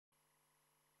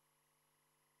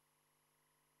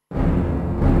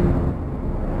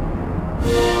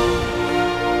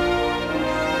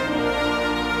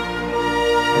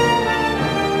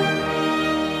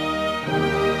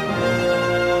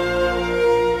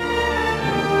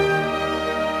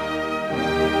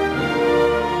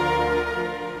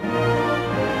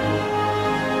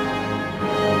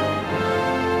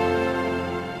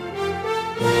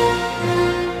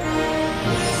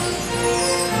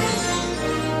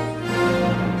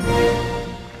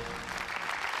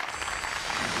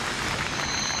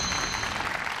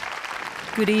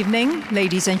Good evening,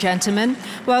 ladies and gentlemen.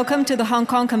 Welcome to the Hong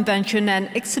Kong Convention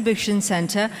and Exhibition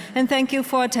Center, and thank you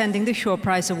for attending the Shaw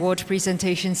Prize Award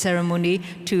Presentation Ceremony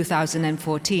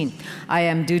 2014. I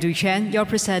am Dudu Chen, your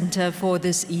presenter for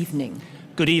this evening.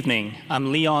 Good evening.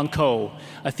 I'm Leon Ko.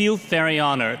 I feel very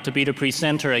honored to be the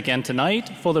presenter again tonight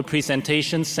for the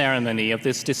presentation ceremony of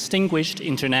this distinguished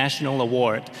international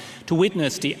award to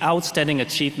witness the outstanding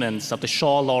achievements of the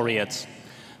Shaw laureates.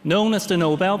 Known as the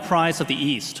Nobel Prize of the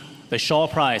East, the Shaw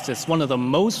Prize is one of the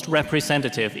most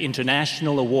representative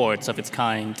international awards of its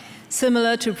kind.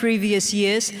 Similar to previous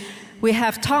years, we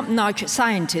have top-notch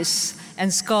scientists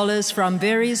and scholars from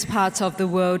various parts of the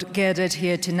world gathered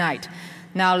here tonight.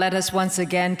 Now let us once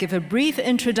again give a brief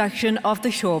introduction of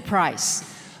the Shaw Prize.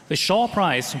 The Shaw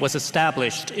Prize was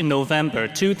established in November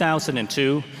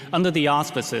 2002 under the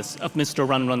auspices of Mr.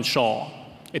 Run Run Shaw.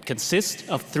 It consists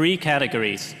of 3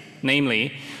 categories,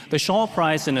 namely the Shaw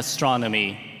Prize in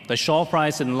Astronomy, the Shaw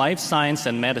Prize in Life Science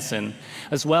and Medicine,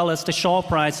 as well as the Shaw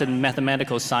Prize in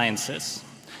Mathematical Sciences.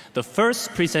 The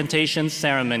first presentation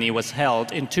ceremony was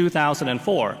held in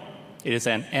 2004. It is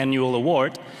an annual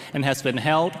award and has been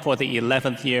held for the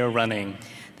 11th year running.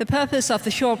 The purpose of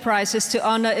the Shaw Prize is to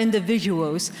honor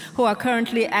individuals who are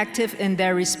currently active in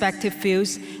their respective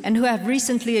fields and who have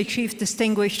recently achieved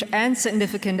distinguished and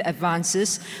significant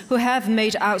advances, who have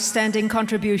made outstanding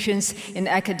contributions in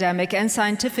academic and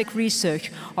scientific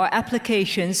research or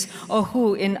applications, or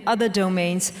who in other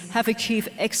domains have achieved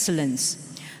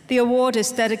excellence. The award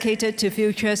is dedicated to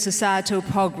future societal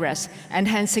progress,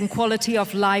 enhancing quality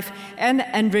of life and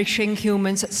enriching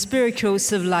humans' spiritual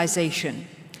civilization.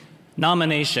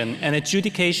 Nomination and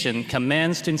adjudication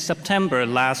commenced in September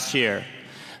last year.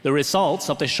 The results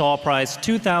of the Shaw Prize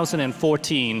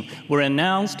 2014 were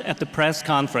announced at the press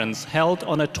conference held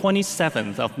on the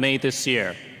 27th of May this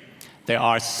year. There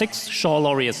are 6 Shaw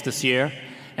laureates this year,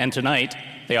 and tonight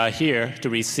they are here to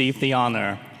receive the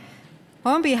honor.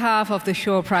 On behalf of the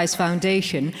Shaw Prize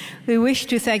Foundation, we wish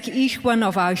to thank each one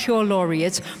of our Shaw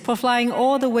laureates for flying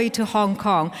all the way to Hong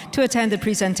Kong to attend the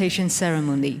presentation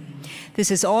ceremony. This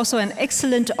is also an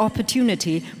excellent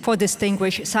opportunity for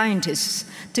distinguished scientists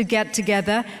to get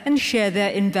together and share their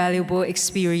invaluable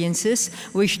experiences,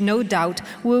 which no doubt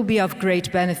will be of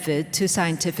great benefit to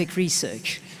scientific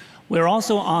research. We're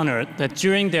also honored that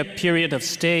during their period of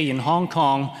stay in Hong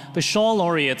Kong, the Shaw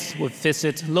laureates would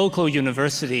visit local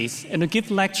universities and give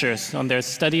lectures on their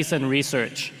studies and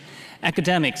research.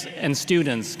 Academics and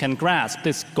students can grasp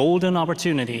this golden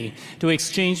opportunity to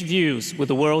exchange views with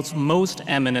the world's most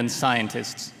eminent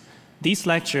scientists. These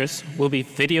lectures will be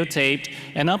videotaped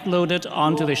and uploaded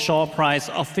onto the Shaw Prize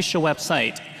official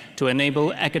website to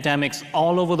enable academics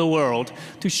all over the world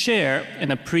to share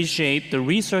and appreciate the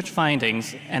research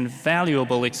findings and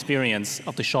valuable experience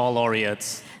of the Shaw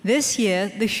laureates. This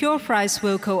year, the Shaw Prize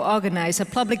will co-organize a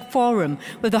public forum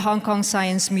with the Hong Kong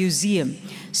Science Museum.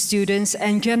 Students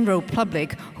and general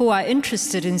public who are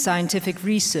interested in scientific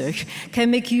research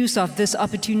can make use of this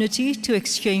opportunity to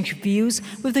exchange views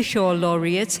with the Shaw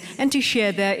laureates and to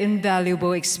share their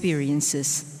invaluable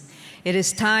experiences. It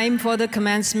is time for the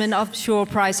commencement of Shaw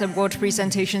Prize Award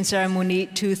Presentation Ceremony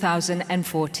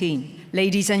 2014.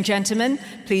 Ladies and gentlemen,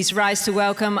 please rise to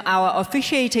welcome our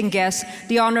officiating guest,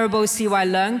 the Honorable C.Y.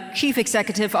 Leung, Chief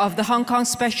Executive of the Hong Kong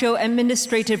Special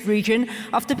Administrative Region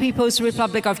of the People's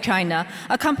Republic of China,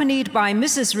 accompanied by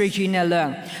Mrs. Regina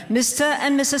Leung. Mr.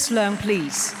 and Mrs. Leung,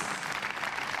 please.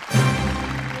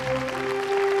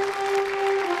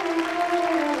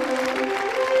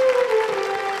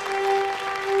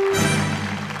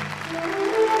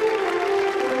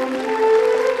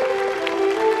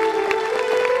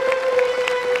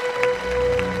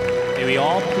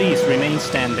 Please remain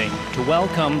standing to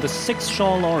welcome the 6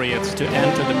 Shaw laureates to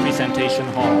enter the presentation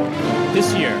hall.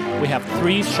 This year, we have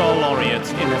 3 Shaw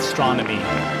laureates in astronomy.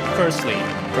 Firstly,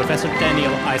 Professor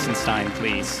Daniel Eisenstein,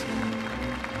 please.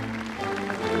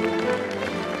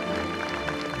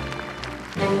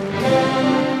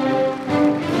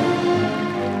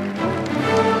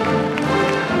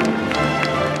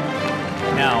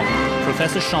 Now,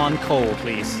 Professor Sean Cole,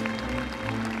 please.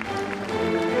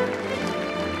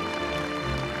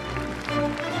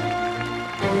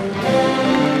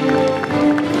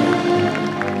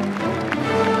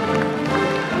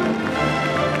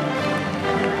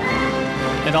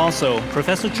 And also,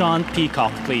 Professor John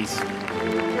Peacock, please.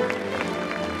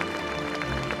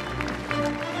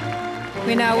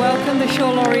 We now welcome the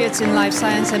Shaw Laureates in Life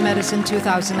Science and Medicine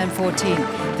 2014.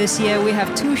 This year we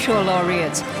have 2 Shaw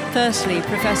Laureates. Firstly,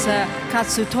 Professor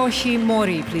Katsutoshi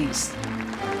Mori, please.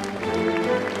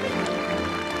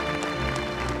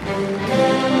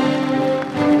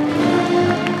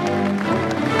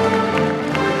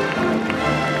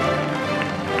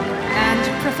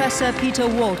 Professor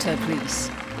Peter Walter, please.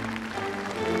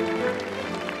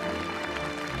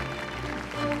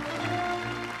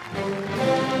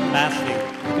 Lastly,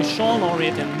 the Shaw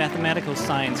Laureate in Mathematical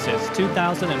Sciences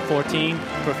 2014,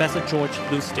 Professor George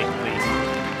Lustig, please.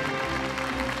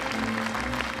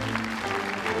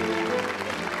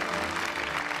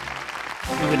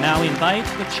 We would now invite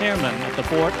the Chairman of the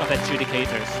Board of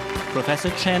Adjudicators, Professor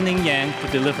Channing Yang,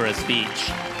 to deliver a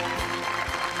speech.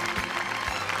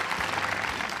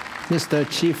 Mr.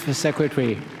 Chief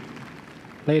Secretary,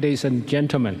 ladies and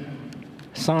gentlemen,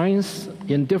 science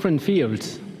in different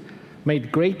fields made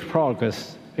great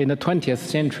progress in the 20th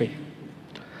century.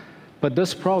 But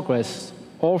this progress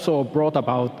also brought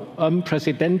about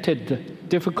unprecedented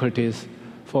difficulties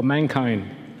for mankind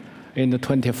in the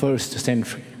 21st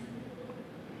century.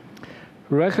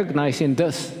 Recognizing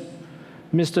this,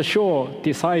 Mr. Shaw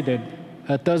decided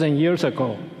a dozen years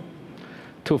ago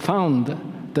to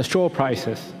found the Shaw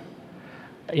Prizes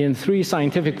in 3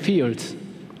 scientific fields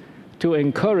to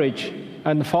encourage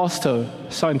and foster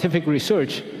scientific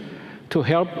research to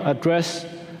help address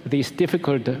these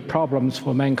difficult problems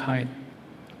for mankind.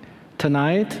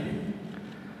 Tonight,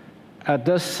 at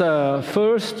this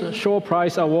first Shaw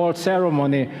Prize Award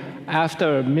ceremony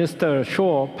after Mr.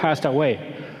 Shaw passed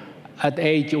away at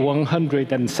age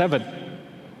 107,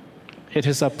 it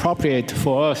is appropriate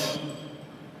for us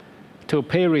to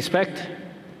pay respect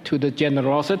to the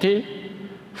generosity,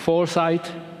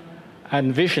 foresight,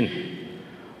 and vision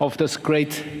of this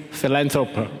great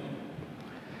philanthropist.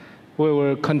 We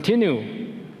will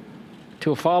continue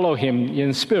to follow him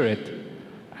in spirit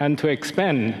and to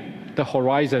expand the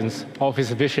horizons of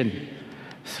his vision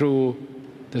through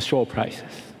the Shaw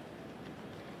Prizes.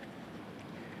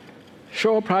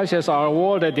 Shaw Prizes are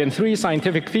awarded in 3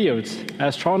 scientific fields: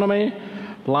 astronomy,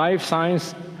 life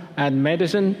science, and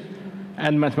medicine,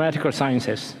 and mathematical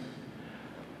sciences.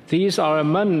 These are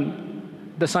among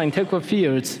the scientific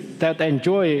fields that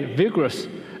enjoy vigorous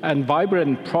and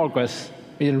vibrant progress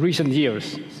in recent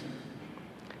years.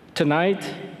 Tonight,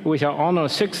 we shall honor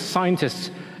 6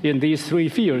 scientists in these 3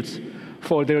 fields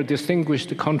for their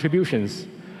distinguished contributions.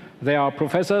 They are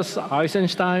Professors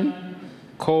Eisenstein,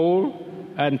 Cole,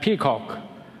 and Peacock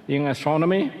in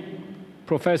astronomy,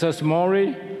 Professors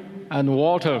Maury and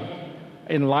Walter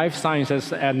in life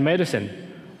sciences and medicine,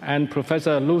 and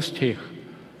Professor Lustig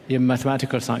in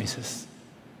mathematical sciences.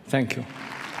 Thank you.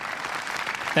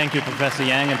 Thank you, Professor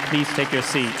Yang, and please take your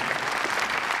seat.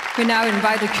 We now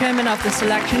invite the Chairman of the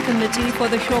Selection Committee for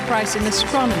the Shaw Prize in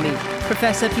Astronomy,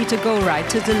 Professor Peter Goldreich,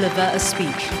 to deliver a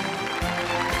speech.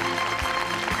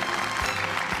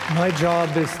 My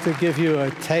job is to give you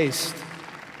a taste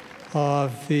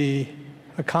of the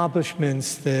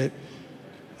accomplishments that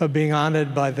are being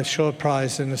honored by the Shaw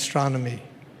Prize in Astronomy.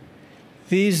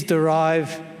 These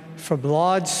derive from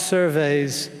large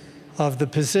surveys of the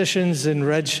positions and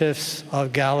redshifts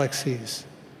of galaxies.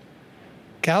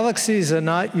 Galaxies are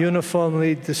not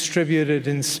uniformly distributed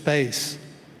in space.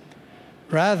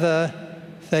 Rather,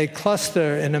 they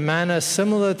cluster in a manner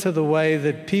similar to the way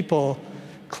that people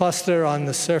cluster on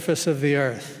the surface of the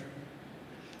Earth.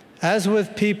 As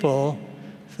with people,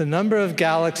 the number of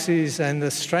galaxies and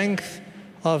the strength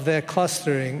of their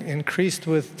clustering increased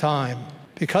with time.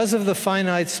 Because of the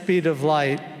finite speed of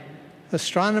light,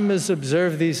 astronomers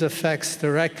observe these effects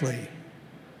directly.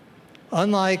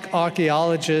 Unlike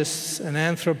archaeologists and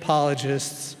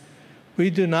anthropologists, we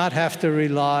do not have to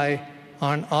rely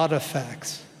on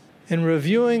artifacts. In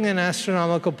reviewing an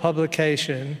astronomical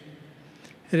publication,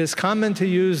 it is common to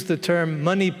use the term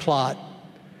money plot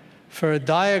for a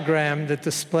diagram that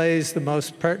displays the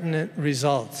most pertinent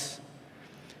results.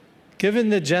 Given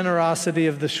the generosity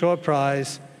of the Shaw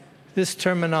Prize, this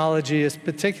terminology is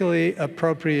particularly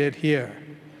appropriate here.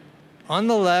 On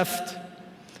the left,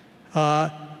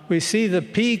 we see the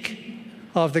peak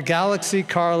of the galaxy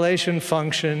correlation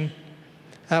function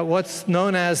at what's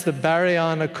known as the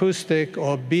baryon acoustic,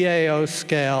 or BAO,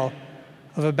 scale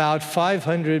of about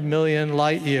 500 million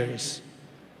light years.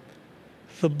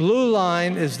 The blue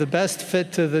line is the best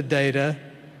fit to the data,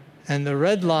 and the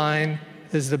red line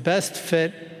is the best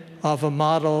fit of a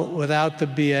model without the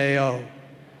BAO.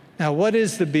 Now, what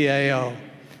is the BAO?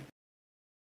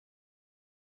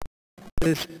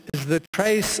 This is the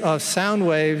trace of sound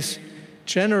waves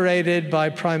generated by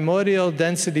primordial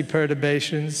density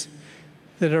perturbations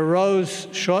that arose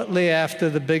shortly after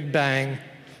the Big Bang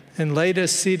and later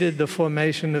seeded the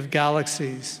formation of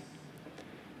galaxies.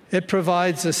 It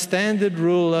provides a standard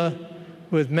ruler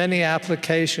with many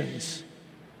applications.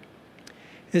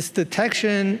 Its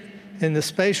detection in the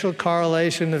spatial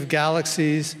correlation of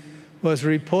galaxies was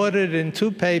reported in 2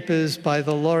 papers by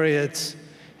the laureates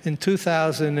in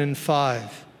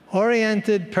 2005.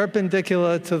 Oriented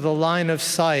perpendicular to the line of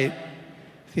sight,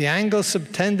 the angle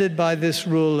subtended by this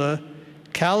ruler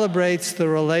calibrates the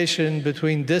relation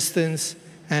between distance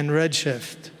and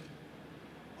redshift.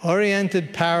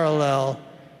 Oriented parallel,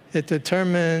 it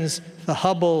determines the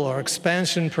Hubble or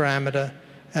expansion parameter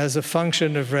as a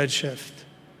function of redshift.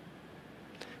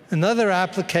 Another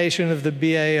application of the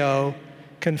BAO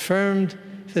confirmed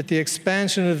that the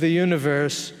expansion of the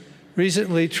universe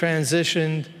recently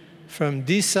transitioned from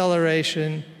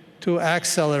deceleration to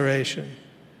acceleration.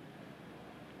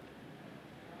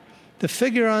 The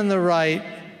figure on the right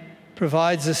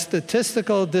provides a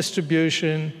statistical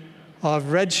distribution of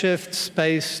redshift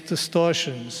space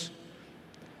distortions,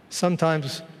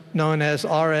 sometimes known as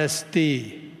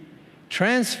RSD.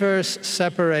 Transverse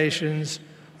separations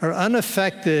are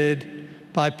unaffected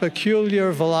by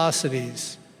peculiar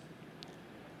velocities.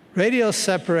 Radial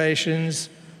separations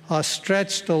are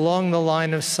stretched along the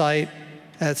line of sight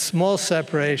at small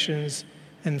separations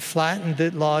and flattened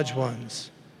at large ones.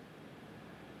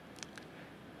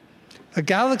 A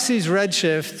galaxy's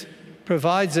redshift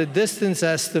provides a distance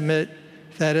estimate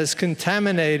that is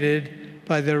contaminated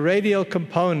by the radial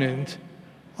component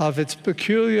of its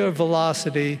peculiar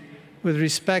velocity with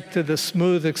respect to the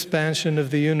smooth expansion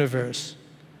of the universe.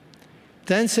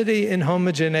 Density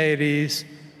inhomogeneities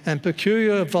and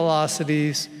peculiar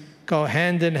velocities go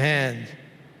hand in hand.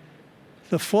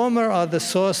 The former are the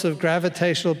source of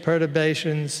gravitational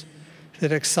perturbations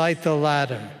that excite the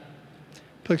latter.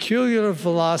 Peculiar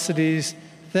velocities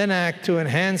then act to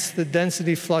enhance the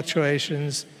density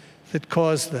fluctuations that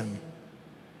cause them.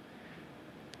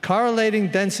 Correlating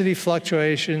density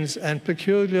fluctuations and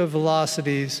peculiar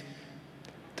velocities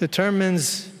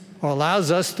determines, or allows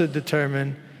us to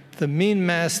determine, the mean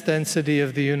mass density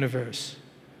of the universe.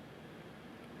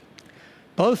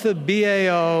 Both the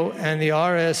BAO and the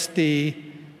RSD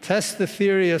test the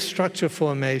theory of structure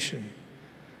formation,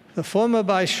 the former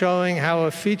by showing how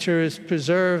a feature is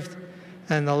preserved,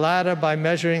 and the latter by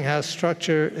measuring how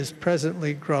structure is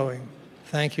presently growing.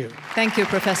 Thank you. Thank you,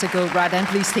 Professor Gilbride, and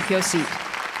please take your seat.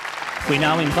 We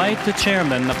now invite the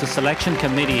chairman of the selection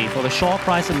committee for the Shaw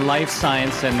Prize in Life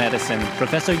Science and Medicine,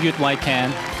 Professor Yut Wai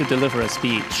Kan, to deliver a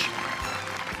speech.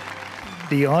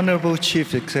 The Honorable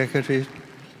Chief Executive,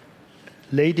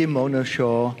 Lady Mona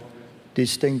Shaw,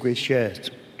 distinguished guests.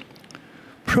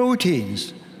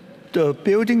 Proteins, the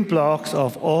building blocks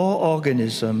of all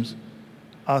organisms,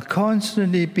 are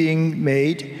constantly being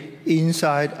made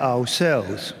inside our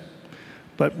cells.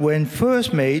 But when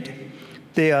first made,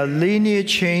 they are linear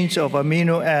chains of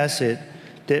amino acid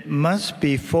that must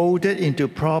be folded into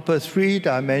proper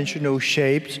three-dimensional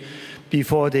shapes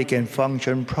before they can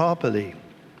function properly.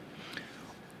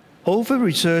 Over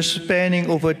research spanning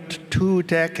over 2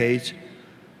 decades,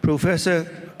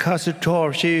 Professor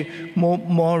Kazutoshi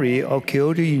Mori of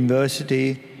Kyoto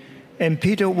University and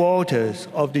Peter Walters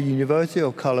of the University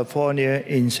of California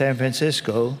in San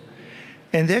Francisco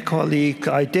and their colleagues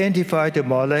identified the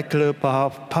molecular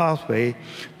pathway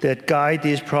that guide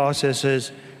these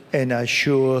processes and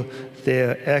assure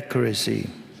their accuracy.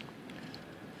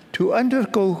 To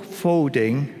undergo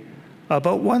folding,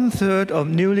 about 1/3 of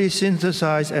newly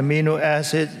synthesized amino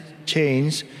acid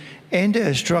chains enter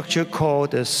a structure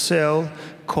called the cell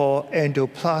called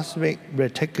endoplasmic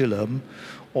reticulum,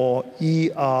 or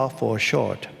ER for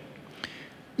short.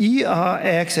 ER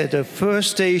acts as the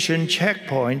first station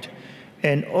checkpoint,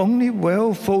 and only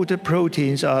well-folded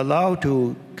proteins are allowed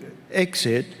to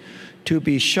exit to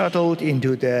be shuttled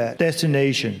into their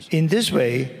destinations. In this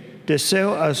way, the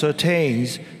cell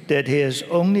ascertains that it has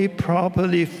only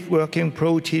properly working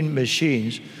protein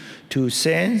machines to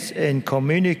sense and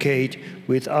communicate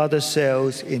with other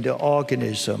cells in the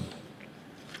organism.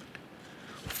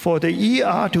 For the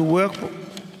ER to work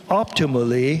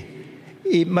optimally,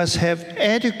 it must have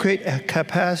adequate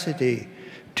capacity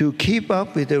to keep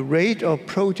up with the rate of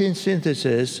protein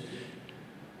synthesis.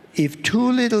 If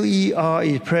too little ER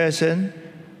is present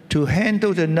to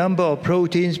handle the number of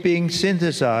proteins being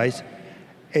synthesized,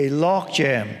 a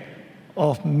logjam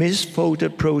of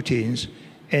misfolded proteins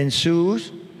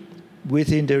ensues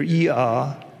within the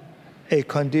ER, a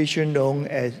condition known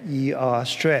as ER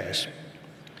stress.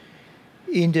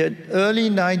 In the early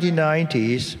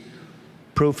 1990s,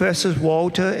 Professors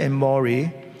Walter and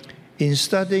Mori, in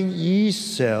studying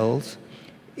yeast cells,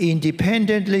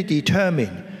 independently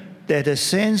determined that a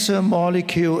sensor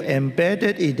molecule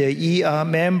embedded in the ER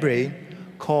membrane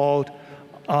called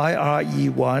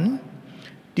IRE1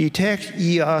 detects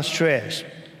ER stress.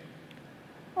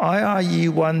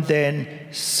 IRE1 then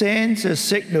sends a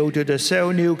signal to the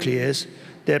cell nucleus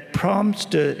that prompts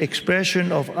the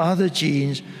expression of other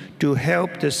genes to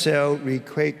help the cell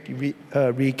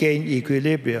regain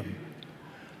equilibrium.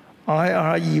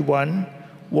 IRE1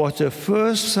 was the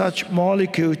first such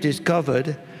molecule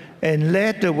discovered and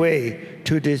led the way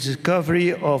to the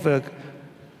discovery of a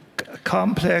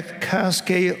complex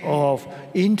cascade of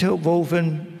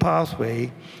interwoven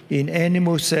pathway in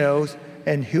animal cells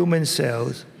and human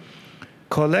cells,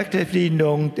 collectively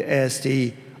known as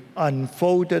the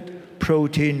unfolded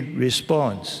protein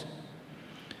response.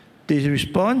 The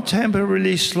response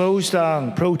temporarily slows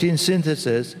down protein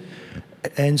synthesis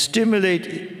and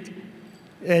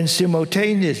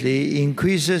simultaneously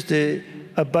increases the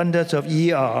abundance of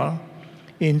ER.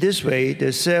 In this way,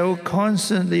 the cell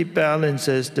constantly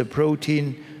balances the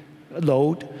protein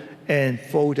load and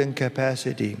folding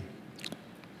capacity.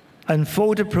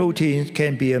 Unfolded proteins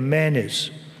can be a menace.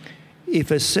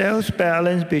 If a cell's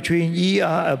balance between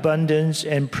ER abundance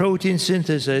and protein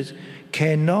synthesis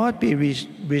cannot be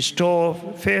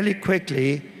restored fairly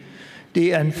quickly,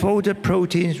 the unfolded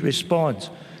protein's response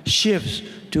shifts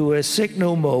to a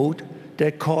signal mode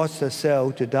that causes the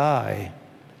cell to die.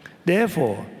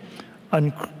 Therefore,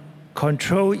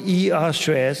 uncontrolled ER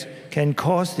stress can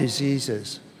cause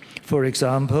diseases. For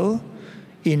example,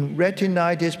 in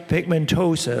retinitis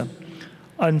pigmentosa,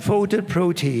 unfolded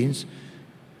proteins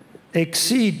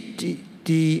exceed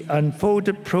the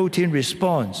unfolded protein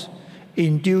response,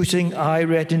 inducing eye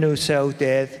retinal cell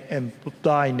death and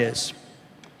blindness.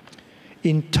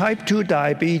 In type 2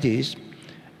 diabetes,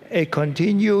 a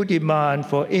continual demand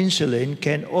for insulin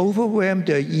can overwhelm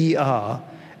the ER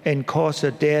and cause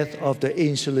the death of the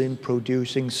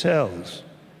insulin-producing cells.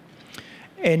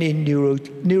 And in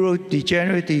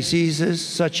neurodegenerative diseases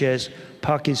such as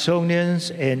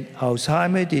Parkinsonian and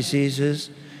Alzheimer's diseases,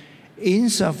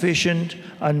 insufficient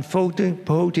unfolded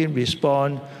protein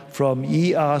response from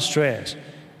ER stress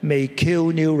may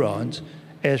kill neurons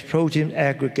as protein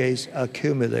aggregates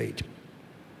accumulate.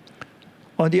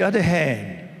 On the other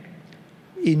hand,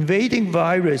 invading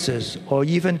viruses or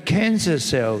even cancer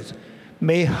cells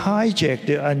may hijack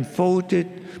the unfolded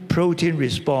protein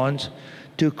response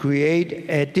to create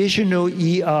additional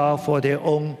ER for their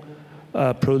own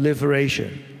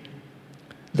proliferation.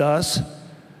 Thus,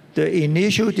 the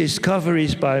initial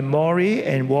discoveries by Maury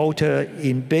and Walter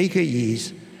in baker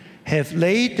yeast have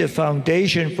laid the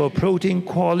foundation for protein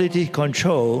quality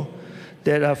control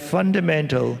that are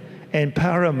fundamental and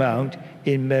paramount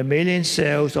in mammalian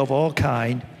cells of all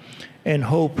kinds and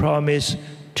hold promise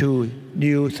to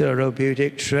new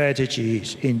therapeutic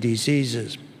strategies in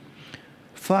diseases.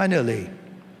 Finally,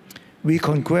 we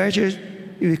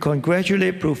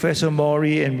congratulate Professor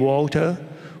Maury and Walter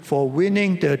for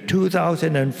winning the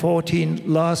 2014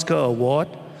 Lasker Award,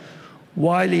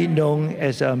 widely known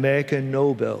as the American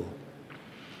Nobel.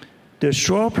 The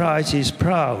Shaw Prize is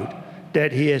proud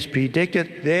that he has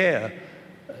predicted their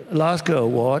Lasker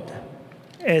Award,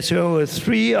 as well as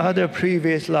 3 other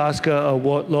previous Lasker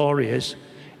Award laureates.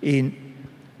 In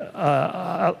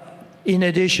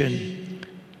addition,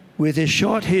 with its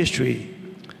short history,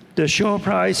 the Shaw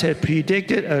Prize has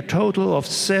predicted a total of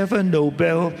 7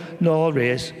 Nobel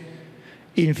laureates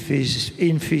in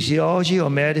physiology or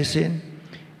medicine,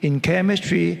 in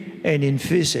chemistry, and in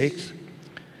physics,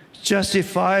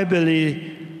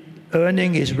 justifiably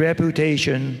earning its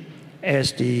reputation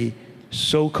as the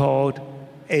so-called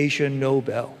Asian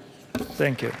Nobel.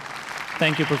 Thank you.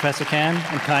 Thank you, Professor Kan,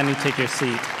 and kindly take your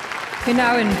seat. We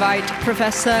now invite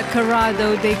Professor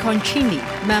Corrado De Concini,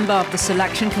 member of the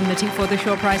Selection Committee for the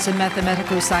Shaw Prize in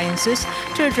Mathematical Sciences,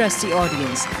 to address the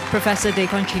audience. Professor De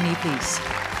Concini, please.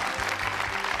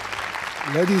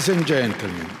 Ladies and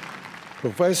gentlemen,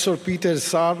 Professor Peter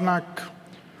Sarnak,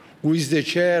 who is the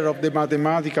chair of the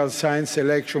Mathematical Science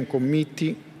Selection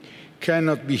Committee,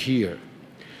 cannot be here.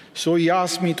 So he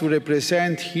asked me to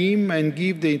represent him and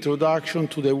give the introduction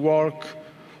to the work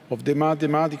of the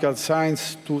Mathematical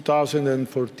Science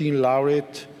 2014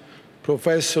 laureate,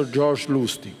 Professor George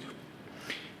Lustig.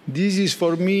 This is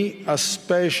for me a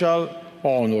special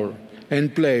honor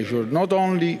and pleasure, not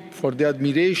only for the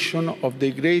admiration of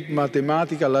the great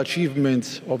mathematical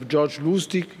achievements of George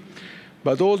Lustig,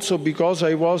 but also because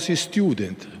I was his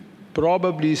student,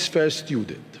 probably his first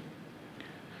student.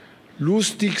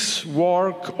 Lustig's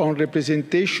work on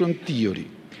representation theory,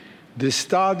 the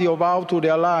study of how to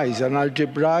realize an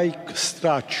algebraic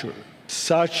structure,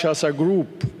 such as a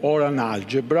group or an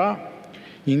algebra,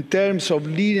 in terms of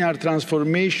linear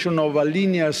transformation of a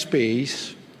linear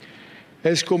space,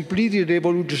 has completely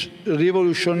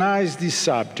revolutionized this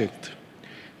subject,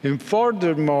 and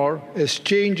furthermore has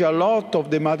changed a lot of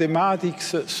the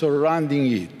mathematics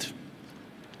surrounding it.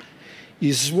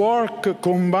 His work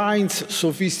combines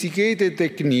sophisticated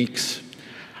techniques,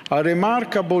 a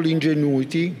remarkable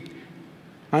ingenuity,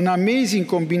 an amazing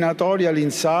combinatorial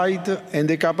insight, and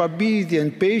the capability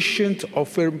and patience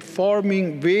of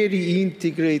performing very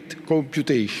intricate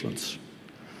computations.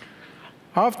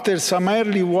 After some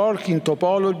early work in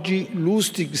topology,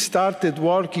 Lustig started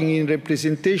working in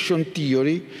representation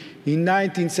theory in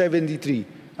 1973.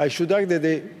 I should add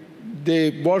that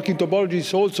the work in topology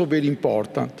is also very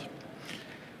important.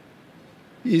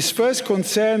 His first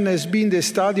concern has been the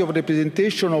study of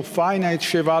representation of finite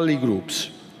Chevalli groups.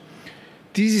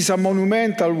 This is a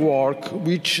monumental work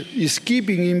which is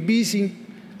keeping him busy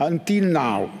until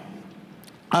now.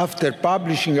 After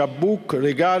publishing a book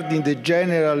regarding the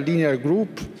general linear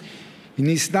group, in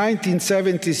his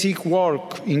 1976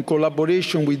 work in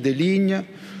collaboration with Deligne,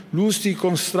 Lustig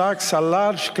constructs a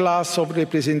large class of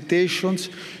representations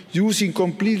using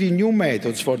completely new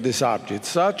methods for the subject,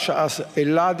 such as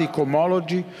L-adic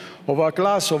homology of a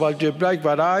class of algebraic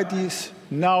varieties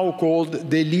now called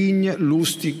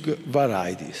Deligne-Lustig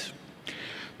varieties.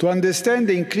 To understand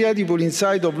the incredible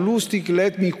insight of Lustig,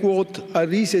 let me quote a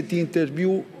recent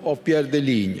interview of Pierre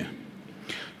Deligne.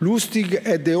 Lustig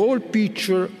had the whole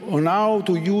picture on how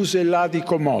to use L-adic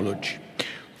homology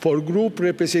for group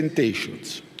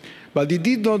representations, but he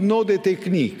did not know the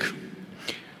technique.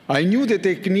 I knew the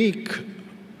technique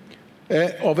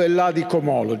of L-adic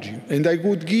homology, and I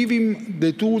could give him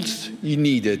the tools he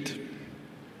needed.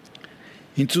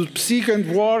 In subsequent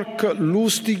work,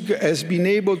 Lustig has been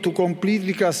able to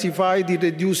completely classify the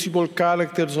irreducible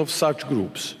characters of such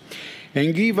groups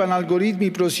and give an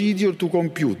algorithmic procedure to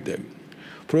compute them.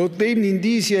 For obtaining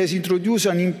this, he has introduced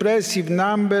an impressive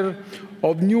number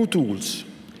of new tools.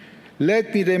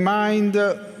 Let me remind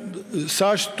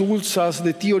such tools as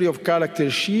the theory of character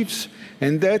shifts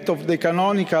and that of the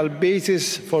canonical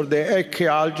basis for the Hecke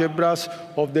algebras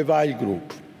of the Weil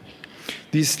group.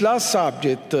 This last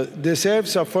subject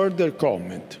deserves a further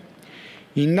comment.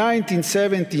 In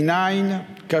 1979,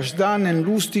 Kashdan and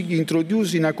Lustig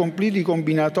introduced in a completely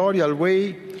combinatorial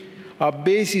way a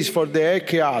basis for the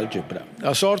Hecke algebra,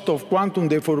 a sort of quantum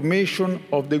deformation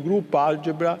of the group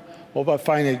algebra of a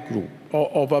finite group,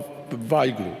 of a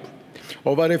Weil group,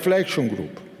 of a reflection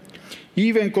group.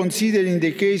 Even considering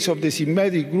the case of the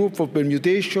symmetric group of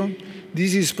permutation,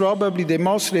 this is probably the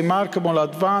most remarkable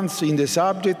advance in the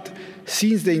subject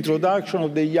since the introduction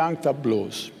of the Young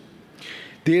tableaus.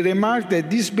 They remarked that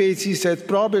this basis had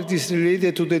properties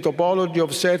related to the topology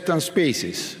of certain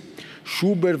spaces,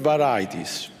 Schubert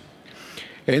varieties,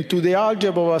 and to the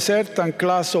algebra of a certain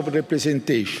class of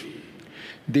representation.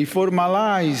 They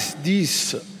formalized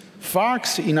these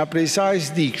facts in a precise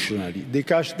dictionary, the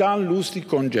Kashdan-Lustig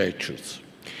conjectures,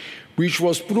 which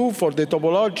was proved for the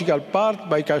topological part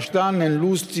by Kashdan and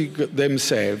Lustig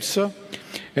themselves,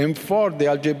 and for the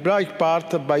algebraic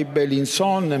part by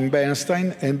Belinson and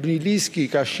Bernstein and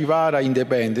Brzezinski-Kashiwara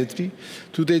independently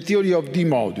to the theory of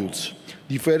D-modules,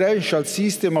 differential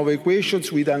system of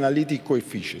equations with analytic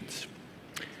coefficients.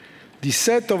 This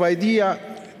set of ideas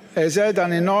has had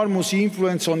an enormous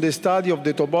influence on the study of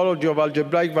the topology of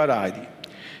algebraic variety,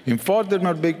 and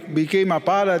furthermore became a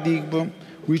paradigm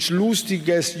which Lustig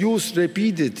has used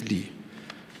repeatedly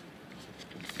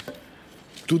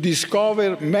to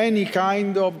discover many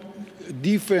kinds of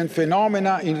different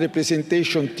phenomena in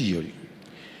representation theory.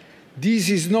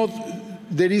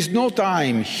 There is no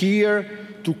time here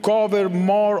to cover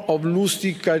more of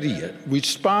Lustig's career,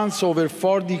 which spans over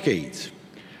 4 decades.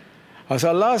 As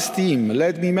a last theme,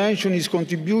 let me mention his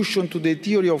contribution to the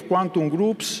theory of quantum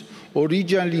groups,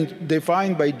 originally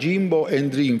defined by Jimbo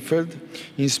and Drinfeld,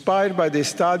 inspired by the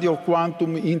study of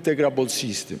quantum integrable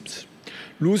systems.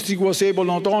 Lustig was able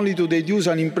not only to deduce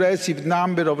an impressive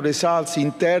number of results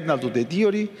internal to the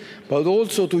theory, but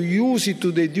also to use it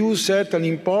to deduce certain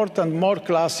important, more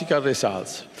classical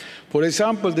results. For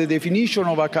example, the definition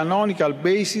of a canonical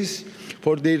basis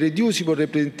for the irreducible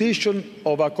representation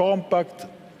of a compact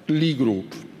Lie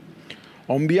group.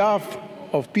 On behalf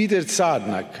of Peter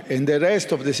Czarnak and the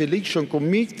rest of the selection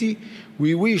committee,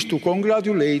 we wish to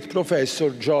congratulate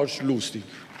Professor George Lustig.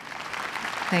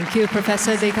 Thank you,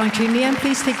 Professor De Concini, and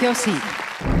please take your seat.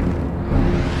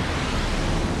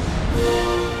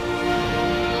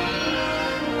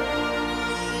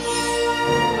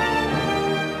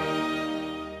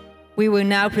 We will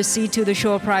now proceed to the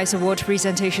Shaw Prize Award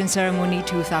Presentation Ceremony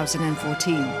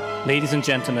 2014. Ladies and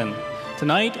gentlemen,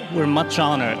 tonight we're much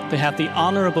honored to have the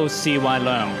Honorable C.Y.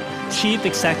 Leung, Chief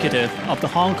Executive of the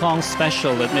Hong Kong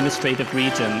Special Administrative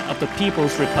Region of the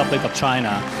People's Republic of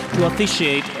China, to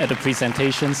officiate at the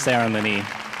presentation ceremony.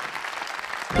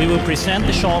 We will present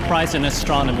the Shaw Prize in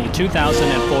Astronomy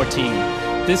 2014.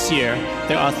 This year,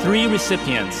 there are 3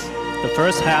 recipients. The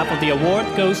first half of the award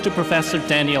goes to Professor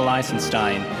Daniel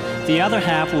Eisenstein. The other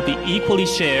half will be equally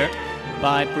shared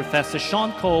by Professor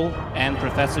Sean Cole and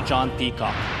Professor John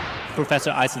Peacock.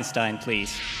 Professor Eisenstein,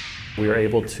 please. We are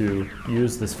able to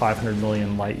use this 500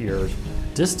 million light years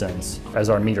distance as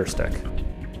our meter stick.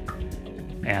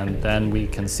 And then we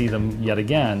can see them yet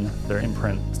again, their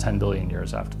imprint 10 billion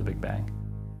years after the Big Bang.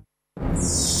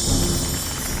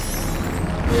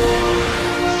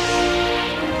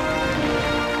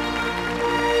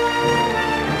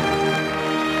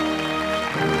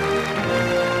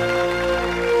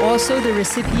 Also, the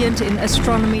recipient in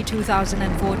Astronomy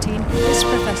 2014 is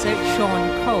Professor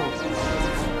Sean Cole.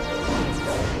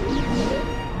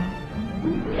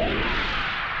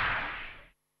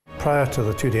 Prior to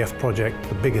the 2DF project,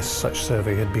 the biggest such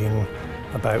survey had been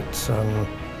about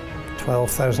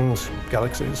 12,000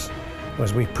 galaxies,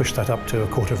 whereas we pushed that up to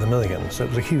 250,000, so it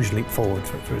was a huge leap forward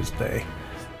for its day.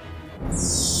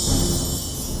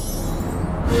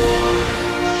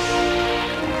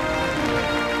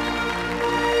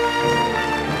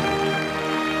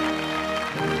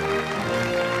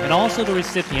 And also the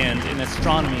recipient in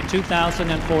Astronomy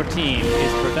 2014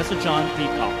 is Professor John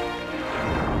Peacock.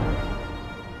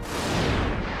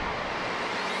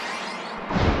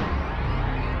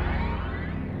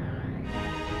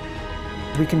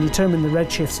 We can determine the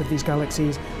redshifts of these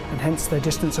galaxies and hence their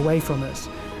distance away from us.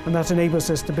 And that enables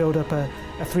us to build up a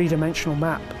three-dimensional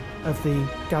map of the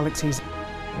galaxies.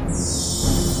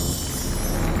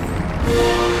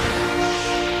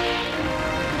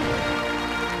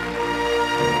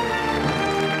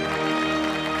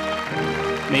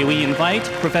 May we invite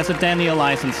Professor Daniel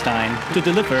Eisenstein to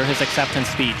deliver his acceptance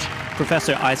speech.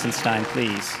 Professor Eisenstein,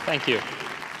 please. Thank you.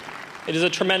 It is a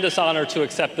tremendous honor to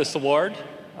accept this award.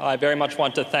 I very much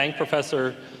want to thank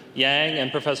Professor Yang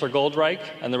and Professor Goldreich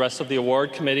and the rest of the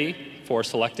award committee for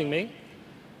selecting me,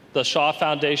 the Shaw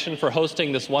Foundation for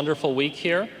hosting this wonderful week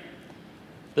here,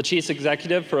 the Chief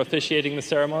Executive for officiating the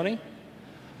ceremony,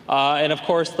 and of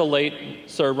course the late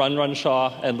Sir Run Run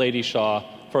Shaw and Lady Shaw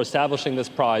for establishing this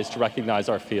prize to recognize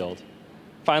our field.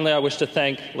 Finally, I wish to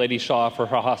thank Lady Shaw for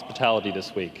her hospitality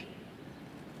this week.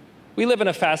 We live in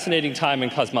a fascinating time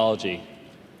in cosmology.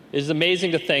 It is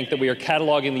amazing to think that we are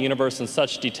cataloging the universe in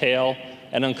such detail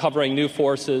and uncovering new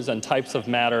forces and types of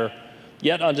matter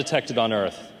yet undetected on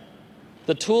Earth.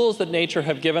 The tools that nature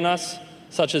have given us,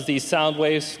 such as these sound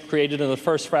waves created in the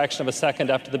first fraction of a second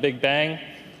after the Big Bang,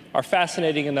 are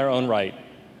fascinating in their own right.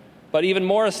 But even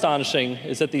more astonishing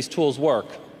is that these tools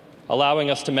work, allowing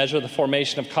us to measure the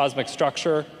formation of cosmic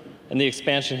structure and the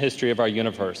expansion history of our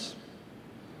universe.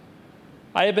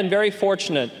 I have been very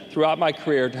fortunate throughout my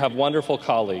career to have wonderful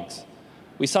colleagues.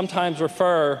 We sometimes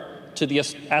refer to the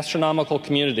astronomical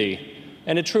community,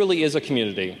 and it truly is a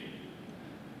community.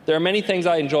 There are many things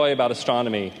I enjoy about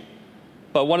astronomy,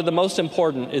 but one of the most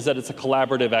important is that it's a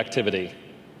collaborative activity.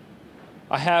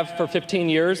 I have, for 15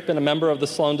 years, been a member of the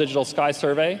Sloan Digital Sky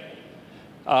Survey,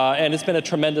 and it's been a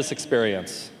tremendous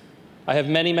experience. I have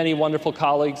many, many wonderful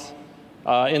colleagues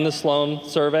in the Sloan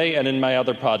survey and in my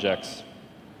other projects.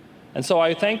 And so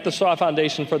I thank the Shaw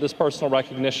Foundation for this personal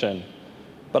recognition,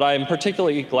 but I am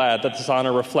particularly glad that this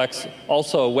honor reflects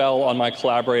also well on my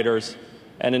collaborators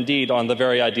and indeed on the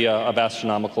very idea of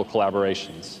astronomical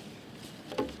collaborations.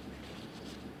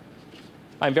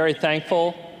 I'm very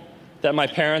thankful that my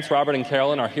parents, Robert and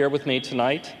Carolyn, are here with me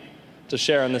tonight to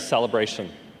share in this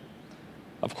celebration.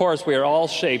 Of course, we are all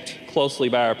shaped closely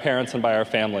by our parents and by our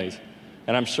families,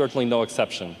 and I'm certainly no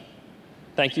exception.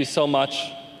 Thank you so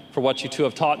much for what you two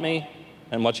have taught me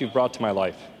and what you've brought to my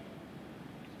life.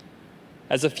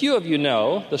 As a few of you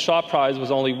know, the Shaw Prize was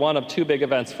only one of 2 big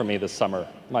events for me this summer.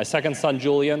 My second son,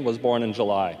 Julian, was born in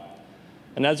July.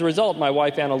 And as a result, my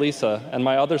wife, Annalisa, and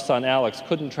my other son, Alex,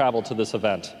 couldn't travel to this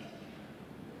event.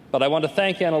 But I want to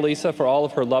thank Annalisa for all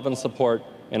of her love and support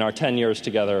in our 10 years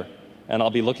together, and I'll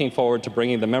be looking forward to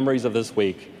bringing the memories of this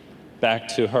week back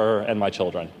to her and my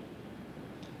children.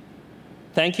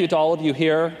 Thank you to all of you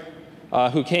here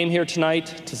who came here tonight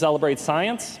to celebrate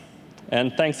science,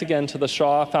 and thanks again to the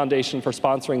Shaw Foundation for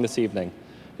sponsoring this evening.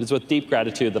 It is with deep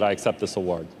gratitude that I accept this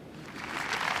award.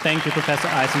 Thank you, Professor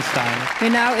Eisenstein. We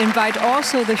now invite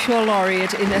also the Shaw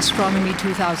Laureate in Astronomy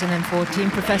 2014,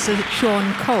 Professor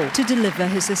Sean Cole, to deliver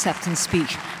his acceptance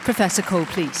speech. Professor Cole,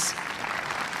 please.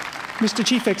 Mr.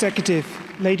 Chief Executive,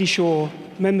 Lady Shaw,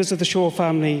 members of the Shaw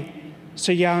family,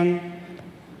 Sir Yang,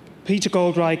 Peter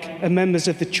Goldreich, and members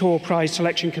of the Shaw Prize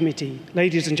Selection Committee,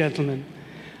 ladies and gentlemen,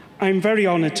 I'm very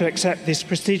honored to accept this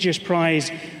prestigious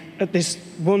prize at this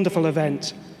wonderful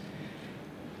event.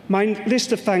 My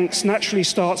list of thanks naturally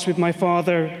starts with my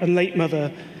father and late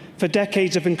mother for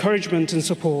decades of encouragement and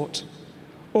support.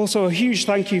 Also, a huge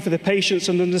thank you for the patience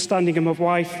and understanding of my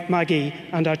wife, Maggie,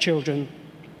 and our children.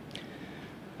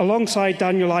 Alongside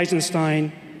Daniel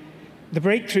Eisenstein, the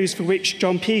breakthroughs for which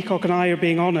John Peacock and I are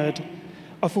being honoured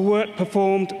are for work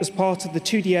performed as part of the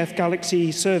 2DF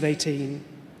Galaxy survey team.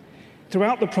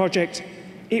 Throughout the project,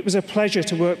 it was a pleasure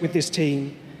to work with this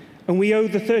team, and we owe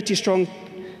the 30-strong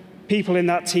people in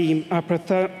that team our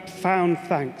profound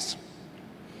thanks.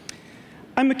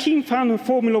 I'm a keen fan of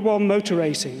Formula One motor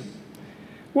racing.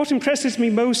 What impresses me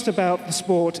most about the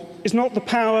sport is not the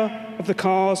power of the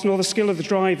cars nor the skill of the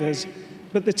drivers,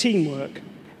 but the teamwork.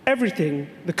 Everything,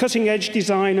 the cutting-edge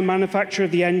design and manufacture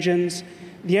of the engines,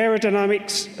 the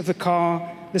aerodynamics of the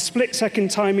car, the split-second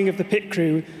timing of the pit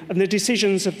crew, and the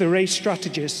decisions of the race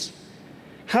strategists,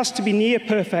 has to be near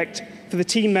perfect for the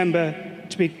team member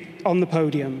to be on the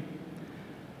podium.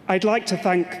 I'd like to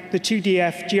thank the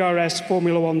 2DF GRS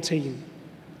Formula One team.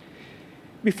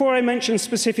 Before I mention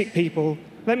specific people,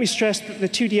 let me stress that the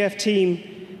 2DF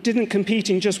team didn't compete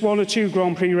in just one or two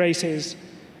Grand Prix races.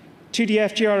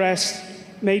 2DF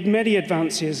GRS made many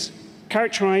advances,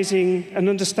 characterizing and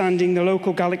understanding the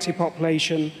local Galaxy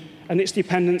population and its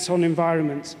dependence on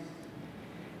environment.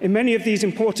 In many of these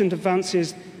important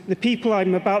advances, the people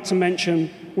I'm about to mention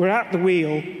were at the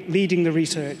wheel, leading the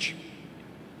research.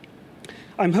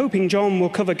 I'm hoping John will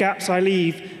cover gaps I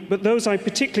leave, but those I'd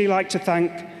particularly like to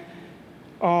thank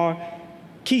are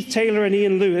Keith Taylor and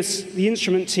Ian Lewis, the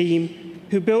instrument team,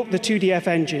 who built the 2DF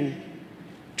engine.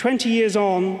 20 years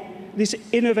on, this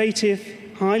innovative,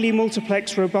 highly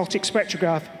multiplex robotic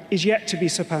spectrograph is yet to be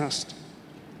surpassed.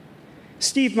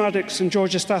 Steve Maddox and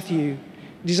Georgia Stathiou,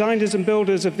 designers and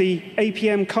builders of the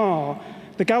APM car,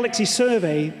 the Galaxy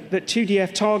survey that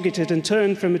 2DF targeted and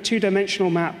turned from a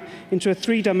two-dimensional map into a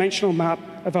three-dimensional map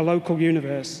of our local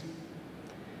universe.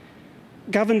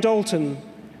 Gavin Dalton,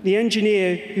 the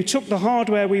engineer who took the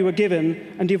hardware we were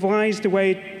given and devised a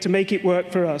way to make it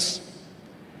work for us.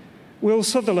 Will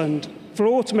Sutherland, for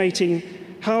automating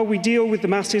how we deal with the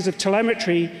masses of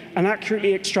telemetry and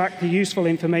accurately extract the useful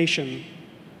information.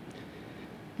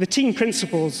 The team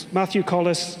principals, Matthew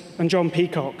Collis and John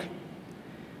Peacock.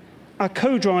 Our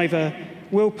co-driver,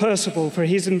 Will Percival, for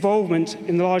his involvement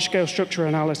in the large-scale structure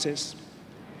analysis.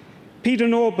 Peter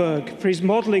Norberg, for his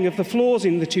modelling of the flaws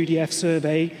in the 2DF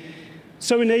survey,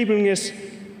 so enabling us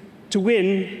to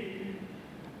win,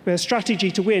 a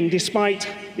strategy to win, despite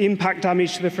the impact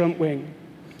damage to the front wing.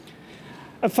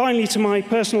 And finally, to my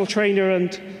personal trainer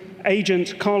and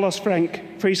agent, Carlos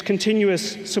Frank, for his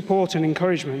continuous support and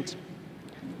encouragement.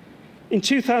 In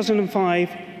 2005,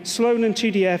 Sloan and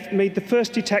 2DF made the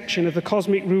first detection of the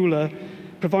cosmic ruler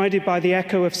provided by the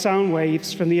echo of sound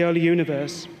waves from the early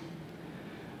universe.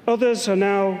 Others are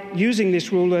now using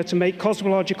this ruler to make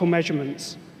cosmological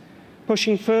measurements.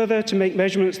 Pushing further to make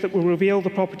measurements that will reveal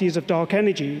the properties of dark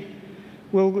energy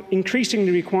will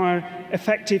increasingly require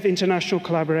effective international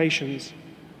collaborations.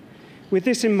 With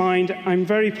this in mind, I'm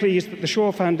very pleased that the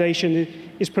Shaw Foundation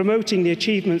is promoting the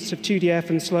achievements of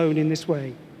 2DF and Sloan in this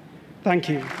way. Thank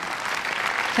you.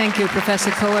 Thank you,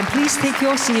 Professor Cohen. Please take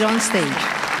your seat on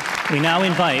stage. We now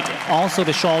invite also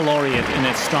the Shaw Laureate in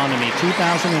Astronomy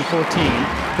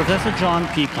 2014, Professor John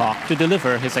Peacock, to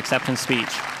deliver his acceptance speech.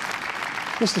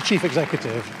 Mr. Chief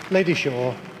Executive, Lady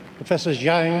Shaw, Professors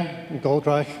Yang and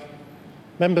Goldreich,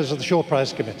 members of the Shaw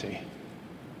Prize Committee,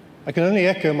 I can only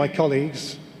echo my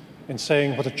colleagues in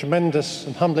saying what a tremendous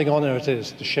and humbling honour it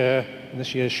is to share in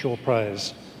this year's Shaw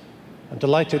Prize. I'm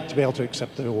delighted to be able to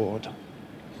accept the award.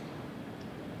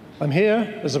 I'm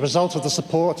here as a result of the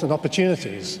support and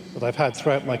opportunities that I've had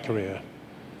throughout my career.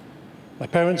 My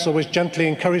parents always gently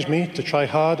encouraged me to try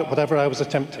hard at whatever I was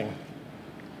attempting,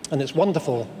 and it's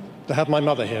wonderful to have my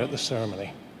mother here at this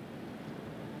ceremony.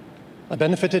 I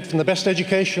benefited from the best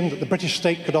education that the British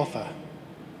state could offer,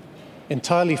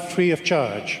 entirely free of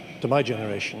charge to my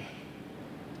generation.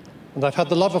 And I've had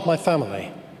the love of my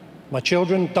family, my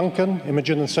children, Duncan,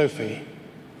 Imogen and Sophie,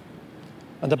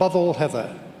 and above all,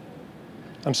 Heather.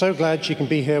 I'm so glad she can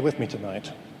be here with me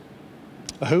tonight.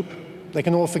 I hope they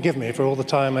can all forgive me for all the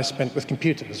time I spent with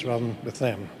computers rather than with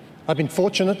them. I've been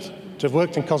fortunate to have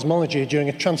worked in cosmology during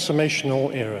a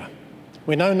transformational era.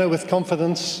 We now know with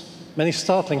confidence many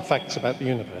startling facts about the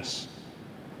universe.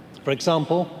 For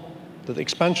example, that the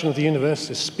expansion of the universe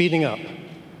is speeding up.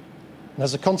 And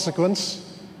as a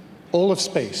consequence, all of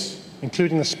space,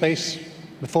 including the space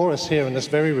before us here in this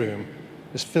very room,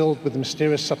 is filled with a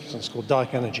mysterious substance called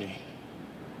dark energy.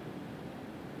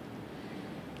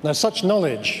 Now, such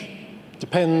knowledge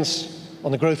depends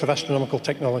on the growth of astronomical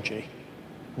technology.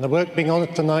 And the work being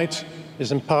honoured tonight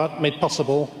is in part made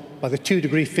possible by the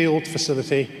 2-degree field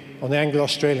facility on the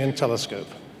Anglo-Australian telescope.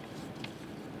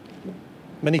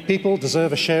 Many people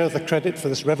deserve a share of the credit for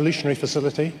this revolutionary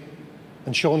facility,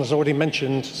 and Sean has already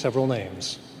mentioned several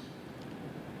names.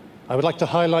 I would like to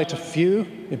highlight a few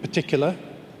in particular.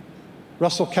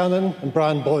 Russell Cannon and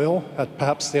Brian Boyle had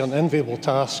perhaps the unenviable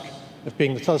task of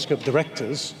being the telescope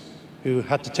directors who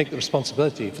had to take the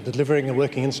responsibility for delivering a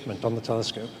working instrument on the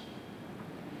telescope.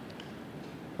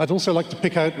 I'd also like to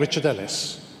pick out Richard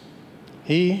Ellis.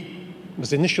 He was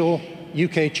the initial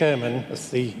UK chairman of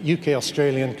the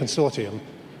UK-Australian consortium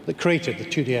that created the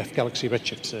 2DF Galaxy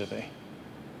Redshift Survey.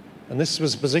 And this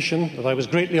was a position that I was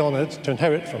greatly honoured to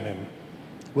inherit from him,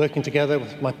 working together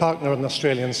with my partner on the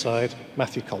Australian side,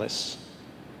 Matthew Collis.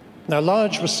 Now,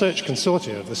 large research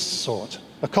consortia of this sort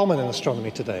are common in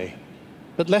astronomy today,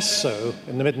 but less so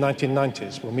in the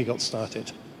mid-1990s when we got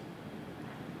started.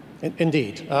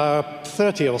 Indeed, our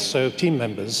 30 or so team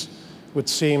members would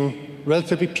seem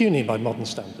relatively puny by modern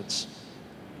standards.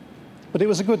 But it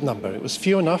was a good number. It was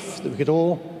few enough that we could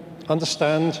all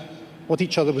understand what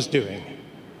each other was doing.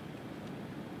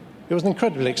 It was an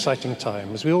incredibly exciting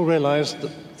time as we all realized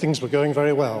that things were going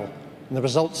very well and the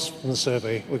results from the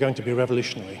survey were going to be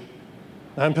revolutionary.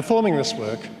 Now, in performing this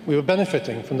work, we were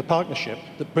benefiting from the partnership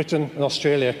that Britain and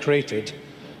Australia created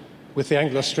with the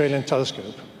Anglo-Australian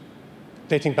telescope,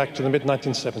 dating back to the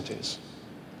mid-1970s.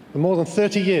 For more than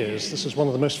 30 years, this was one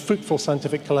of the most fruitful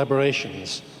scientific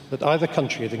collaborations that either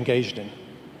country had engaged in.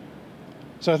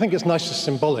 So I think it's nice and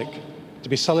symbolic to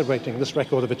be celebrating this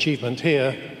record of achievement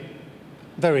here,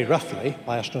 very roughly,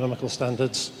 by astronomical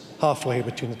standards, halfway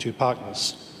between the two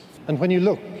partners. And when you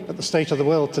look at the state of the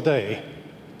world today,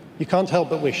 you can't help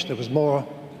but wish there was more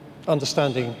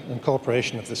understanding and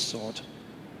cooperation of this sort.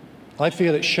 I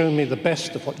feel it's shown me the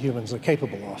best of what humans are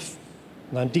capable of,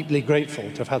 and I'm deeply grateful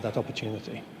to have had that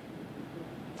opportunity.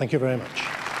 Thank you very much.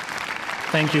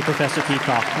 Thank you, Professor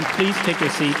Peacock. And please take your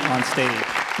seat on stage.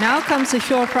 Now comes the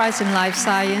Shaw Prize in Life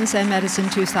Science and Medicine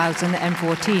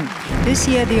 2014. This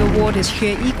year, the award is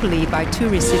shared equally by 2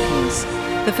 recipients.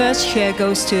 The first share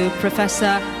goes to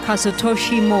Professor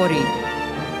Kazutoshi Mori.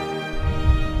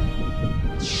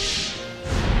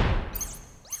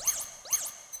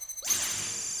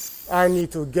 I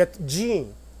need to get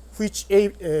gene which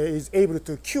is able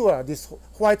to cure this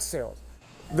white cell.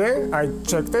 Then I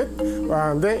checked it,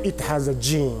 and then it has a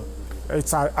gene.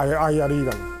 It's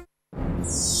IR11.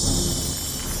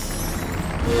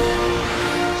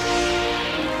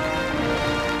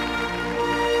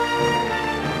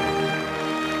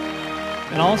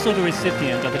 And also the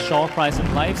recipient of the Shaw Prize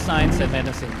in Life Science and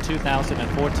Medicine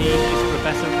 2014 is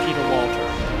Professor Peter Walter.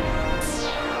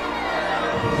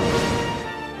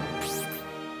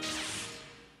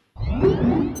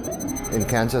 In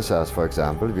cancer cells, for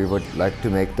example, we would like to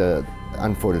make the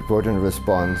unfolded protein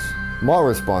response more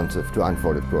responsive to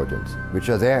unfolded proteins, which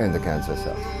are there in the cancer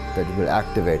cell, that will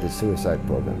activate the suicide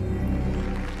program.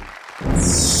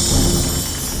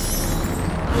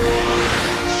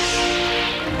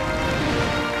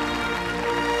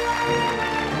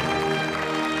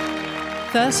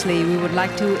 Firstly, we would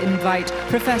like to invite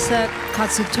Professor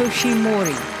Kazutoshi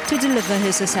Mori to deliver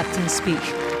his acceptance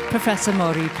speech. Professor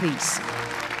Mori, please.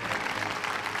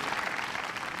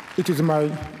 It is my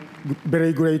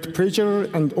very great pleasure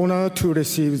and honor to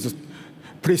receive the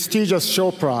prestigious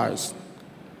Shaw Prize.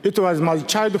 It was my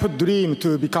childhood dream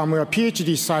to become a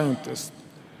PhD scientist.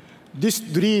 This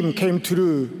dream came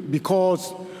true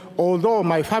because although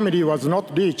my family was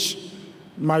not rich,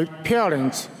 my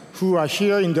parents, who are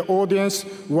here in the audience,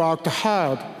 worked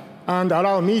hard and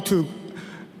allowed me to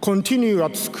continue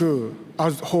at school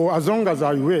for as long as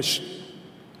I wished.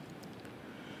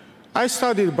 I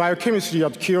studied biochemistry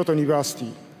at Kyoto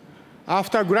University.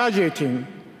 After graduating,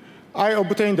 I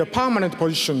obtained a permanent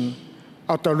position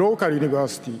at a local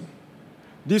university.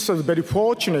 This was very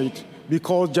fortunate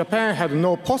because Japan had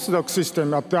no postdoc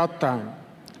system at that time.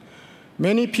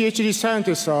 Many PhD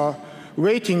scientists are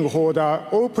waiting for the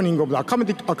opening of the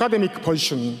academic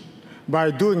position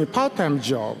by doing a part-time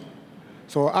job.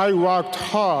 So I worked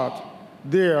hard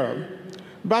there,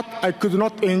 but I could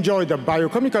not enjoy the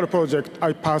biochemical project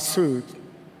I pursued.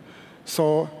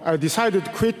 So I decided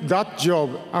to quit that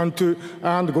job and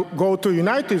go to the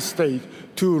United States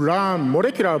to learn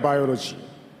molecular biology.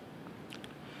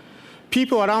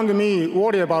 People around me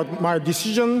worry about my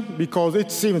decision because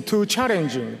it seemed too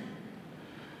challenging.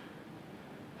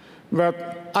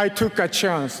 But I took a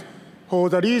chance for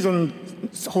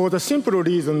the simple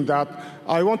reason that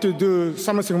I want to do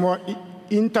something more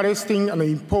interesting and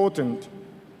important.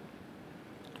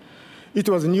 It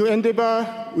was a new endeavor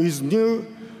with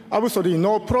absolutely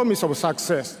no promise of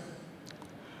success.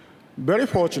 Very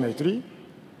fortunately,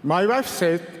 my wife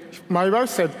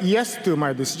said yes to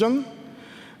my decision,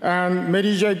 and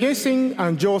Mary J. Gessing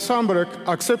and Joe Sandberg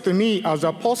accepted me as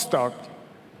a postdoc.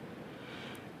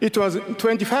 It was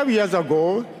 25 years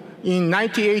ago, in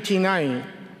 1989,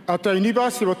 at the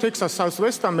University of Texas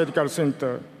Southwestern Medical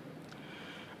Center,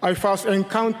 I first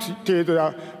encountered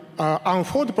the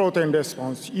unfolded protein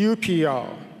response, UPR.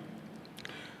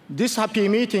 This happy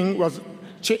meeting was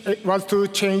to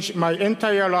change my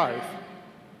entire life.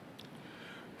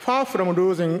 Far from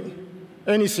losing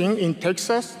anything in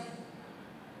Texas,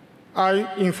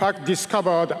 I, in fact,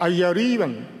 discovered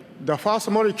IR11, the first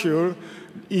molecule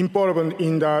involved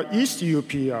in the East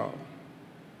UPR.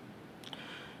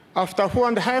 After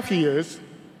 4.5 years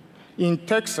in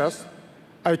Texas,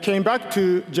 I came back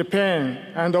to Japan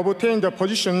and obtained a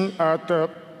position at the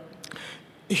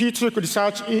Heat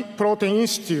Research Protein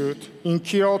Institute in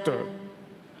Kyoto.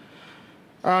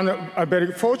 And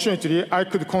very fortunately, I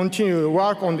could continue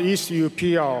work on the East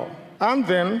UPR. And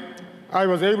then I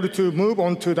was able to move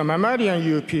on to the mammalian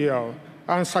UPR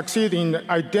and succeed in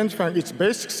identifying its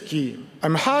basic scheme.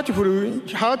 I'm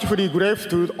heartfully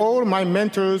grateful to all my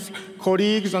mentors,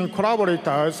 colleagues, and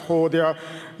collaborators for their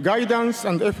guidance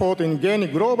and effort in gaining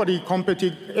globally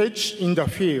competitive edge in the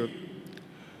field.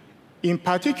 In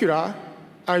particular,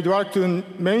 I'd like to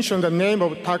mention the name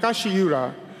of Takashi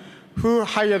Ura, who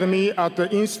hired me at the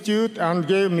Institute and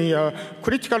gave me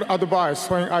critical advice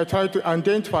when I tried to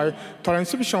identify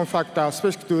transcription factors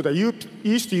specific to the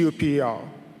East UPR.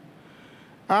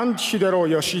 And Hidero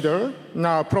Yoshida,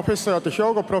 now professor at the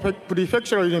Hyogo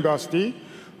Prefectural University,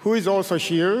 who is also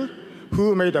here,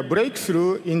 who made a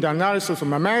breakthrough in the analysis of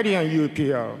mammalian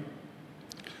UPR.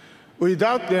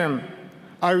 Without them,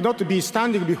 I would not be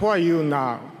standing before you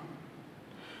now.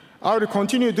 I will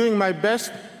continue doing my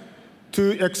best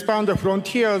to expand the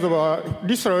frontiers of our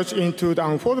research into the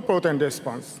unfolded protein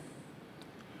response.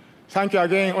 Thank you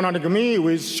again for honoring me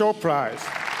with Shaw Prize.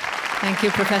 Thank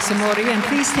you, Professor Mori, and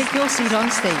please take your seat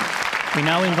on stage. We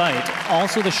now invite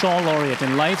also the Shaw Laureate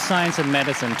in Life Science and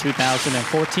Medicine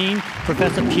 2014,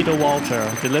 Professor Peter Walter,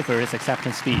 to deliver his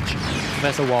acceptance speech.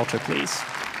 Professor Walter, please.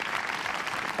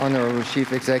 Honorable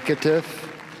Chief Executive,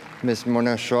 Ms.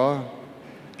 Mona Shaw,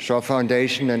 Shaw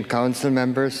Foundation and Council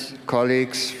members,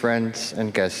 colleagues, friends,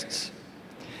 and guests.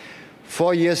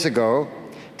 4 years ago,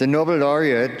 the Nobel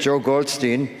laureate Joe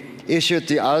Goldstein issued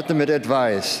the ultimate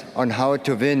advice on how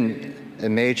to win a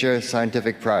major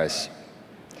scientific prize.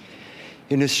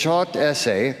 In his short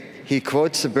essay, he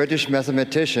quotes the British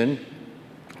mathematician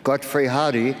Godfrey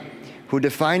Hardy, who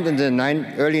defined in the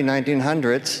early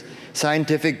 1900s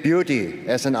scientific beauty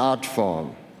as an art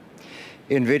form,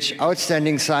 in which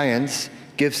outstanding science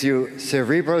gives you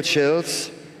cerebral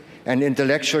chills and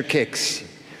intellectual kicks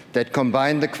that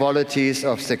combine the qualities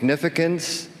of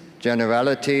significance,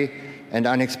 generality, and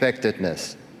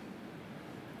unexpectedness.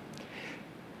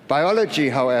 Biology,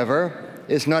 however,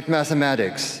 is not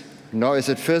mathematics, nor is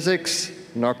it physics,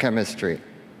 nor chemistry.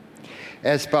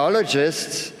 As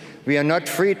biologists, we are not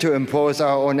free to impose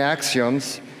our own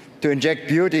axioms to inject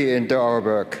beauty into our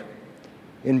work.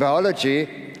 In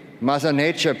biology, Mother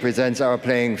Nature presents our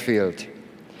playing field,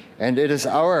 and it is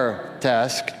our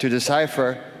task to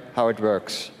decipher how it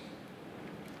works.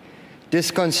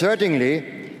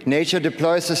 Disconcertingly, nature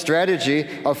deploys a strategy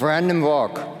of random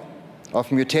walk,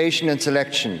 of mutation and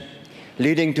selection,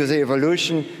 leading to the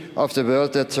evolution of the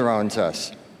world that surrounds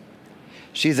us.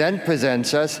 She then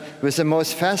presents us with the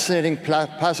most fascinating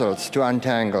puzzles to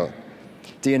untangle,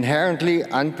 the inherently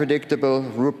unpredictable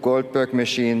Rube Goldberg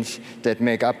machines that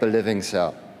make up a living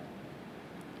cell.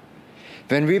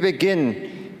 When we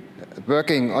begin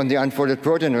working on the unfolded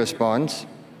protein response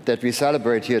that we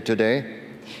celebrate here today,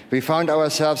 we found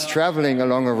ourselves traveling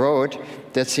along a road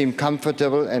that seemed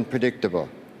comfortable and predictable.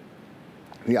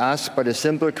 We asked but a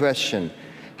simple question: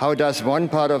 how does one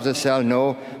part of the cell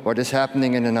know what is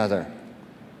happening in another?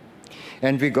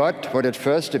 And we got what at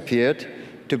first appeared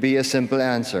to be a simple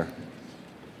answer.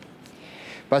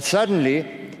 But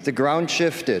suddenly, the ground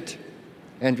shifted,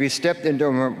 and we stepped into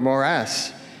a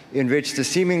morass in which the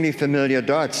seemingly familiar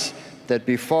dots that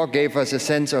before gave us a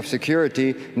sense of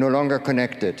security no longer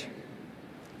connected.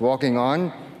 Walking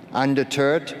on,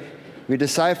 undeterred, we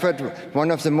deciphered one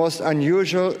of the most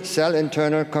unusual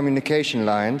cell-internal communication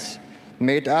lines,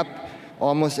 made up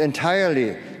almost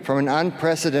entirely from an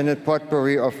unprecedented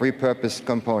potpourri of repurposed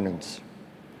components.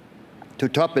 To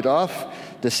top it off,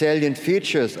 the salient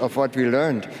features of what we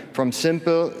learned from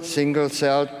simple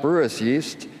single-celled brewer's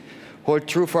yeast hold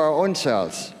true for our own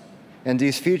cells, and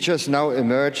these features now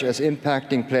emerge as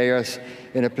impacting players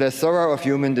in a plethora of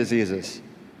human diseases.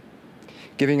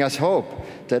 giving us hope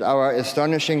that our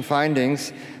astonishing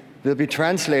findings will be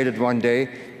translated one day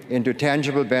into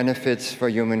tangible benefits for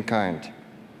humankind.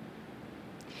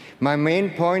 My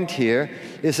main point here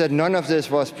is that none of this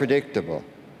was predictable.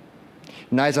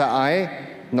 Neither I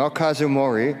nor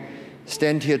Kazumori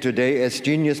stand here today as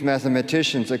genius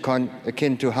mathematicians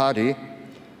akin to Hardy,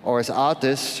 or as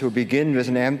artists who begin with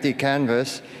an empty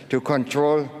canvas to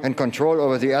control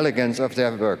over the elegance of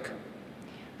their work.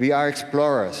 We are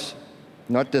explorers,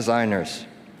 not designers,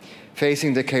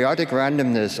 facing the chaotic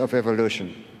randomness of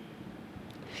evolution.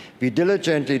 We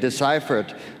diligently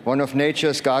deciphered one of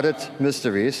nature's guarded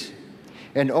mysteries,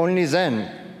 and only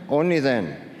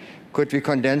then could we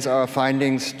condense our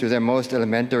findings to their most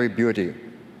elementary beauty.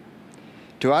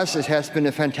 To us, it has been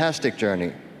a fantastic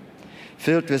journey,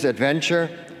 filled with adventure,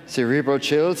 cerebral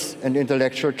chills, and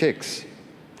intellectual kicks.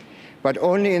 But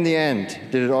only in the end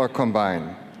did it all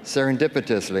combine,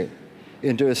 serendipitously,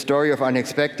 into a story of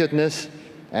unexpectedness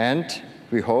and,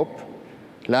 we hope,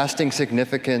 lasting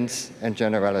significance and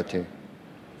generality.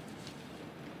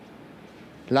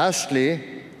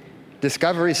 Lastly,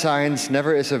 discovery science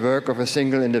never is a work of a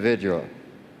single individual.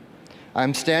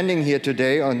 I'm standing here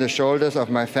today on the shoulders of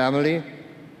my family,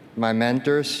 my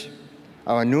mentors,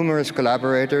 our numerous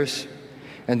collaborators,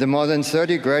 and the more than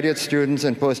 30 graduate students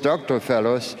and postdoctoral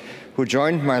fellows who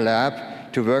joined my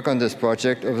lab to work on this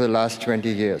project over the last 20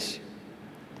 years.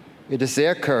 It is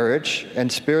their courage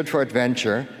and spirit for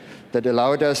adventure that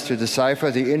allowed us to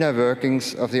decipher the inner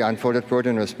workings of the unfolded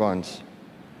protein response.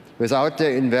 Without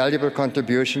their invaluable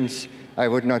contributions, I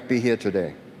would not be here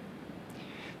today.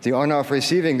 The honor of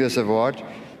receiving this award,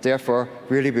 therefore,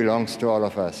 really belongs to all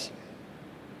of us.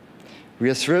 We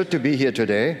are thrilled to be here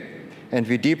today, and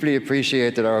we deeply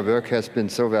appreciate that our work has been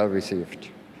so well received.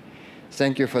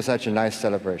 Thank you for such a nice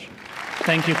celebration.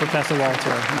 Thank you, Professor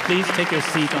Walter. And please take your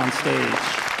seat on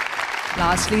stage.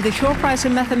 Lastly, the Shaw Prize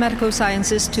in Mathematical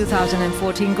Sciences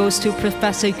 2014 goes to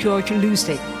Professor George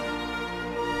Lustig.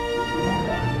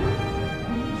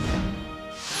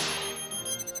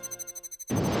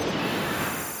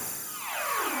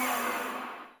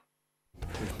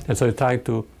 And so I tried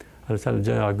to understand the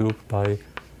general group by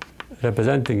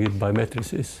representing it by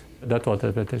matrices. That's what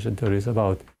representation theory is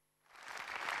about.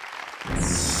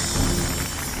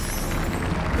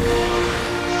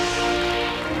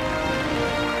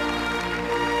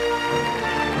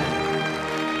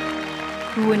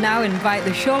 We will now invite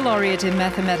the Shaw Laureate in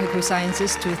Mathematical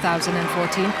Sciences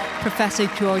 2014, Professor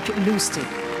George Lustig,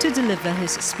 to deliver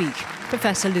his speech.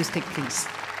 Professor Lustig, please.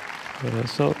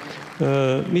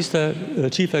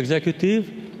 Mr. Chief Executive,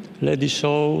 Lady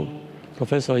Shaw,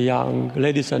 Professor Yang,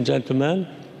 ladies and gentlemen,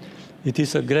 it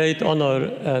is a great honor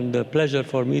and a pleasure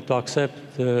for me to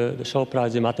accept the Shaw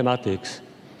Prize in Mathematics.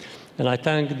 And I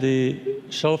thank the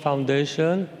Shaw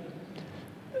Foundation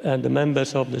and the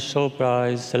members of the Shaw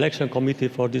Prize Selection Committee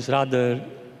for this rather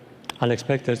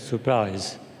unexpected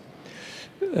surprise.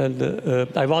 And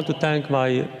I want to thank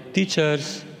my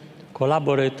teachers,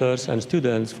 collaborators, and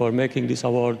students for making this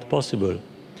award possible.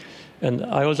 And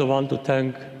I also want to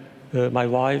thank my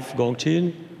wife,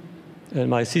 Gongqin, and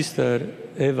my sister,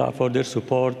 Eva, for their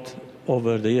support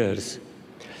over the years.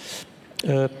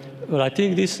 Well, I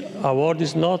think this award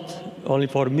is not only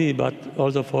for me, but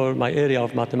also for my area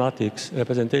of mathematics,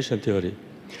 representation theory.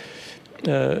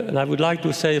 And I would like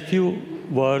to say a few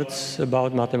words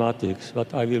about mathematics,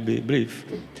 but I will be brief.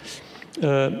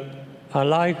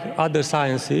 Unlike other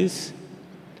sciences,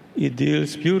 it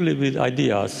deals purely with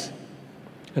ideas.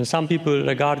 And some people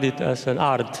regard it as an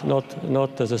art,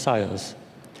 not as a science.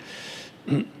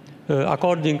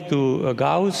 According to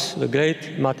Gauss, the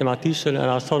great mathematician and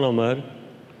astronomer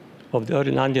of the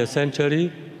early 19th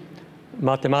century,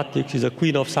 mathematics is the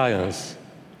queen of science.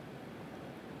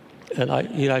 And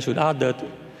here I should add that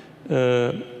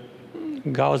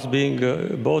Gauss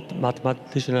being both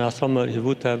mathematician and astronomer, he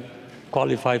would have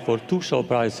qualified for 2 Shaw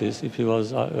Prizes if he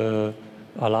was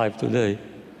alive today.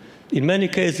 In many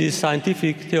cases,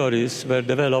 scientific theories were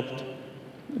developed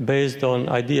based on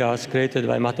ideas created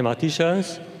by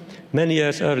mathematicians many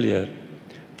years earlier.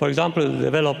 For example, the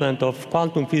development of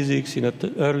quantum physics in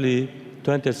the early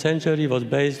 20th century was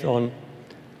based on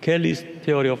Kelly's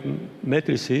theory of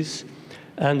matrices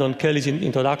and on Kelly's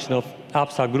introduction of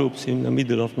abstract groups in the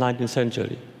middle of the 19th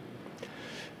century.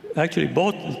 Actually,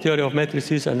 both the theory of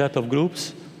matrices and that of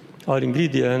groups are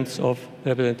ingredients of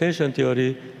representation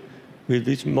theory with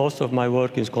which most of my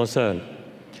work is concerned.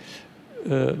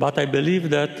 But I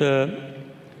believe that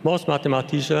most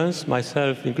mathematicians,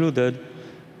 myself included,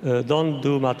 don't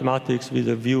do mathematics with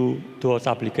a view towards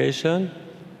application,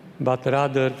 but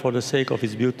rather for the sake of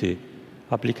its beauty.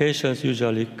 Applications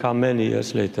usually come many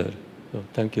years later. So,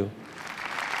 thank you.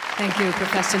 Thank you,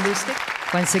 Professor Lustig.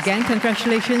 Once again,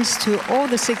 congratulations to all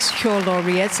the 6 Shaw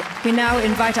laureates. We now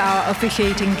invite our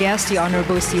officiating guest, the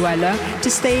Honorable C.Y. Leung, to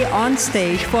stay on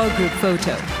stage for a group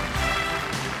photo.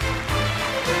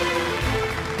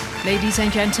 Ladies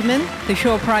and gentlemen, the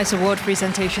Shaw Prize Award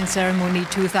Presentation Ceremony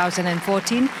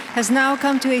 2014 has now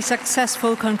come to a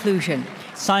successful conclusion.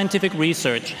 Scientific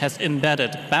research has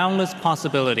embedded boundless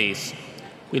possibilities.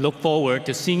 We look forward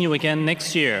to seeing you again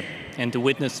next year and to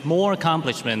witness more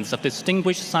accomplishments of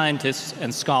distinguished scientists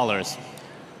and scholars.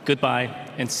 Goodbye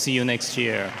and see you next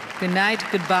year. Good night,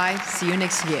 goodbye, see you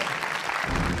next year.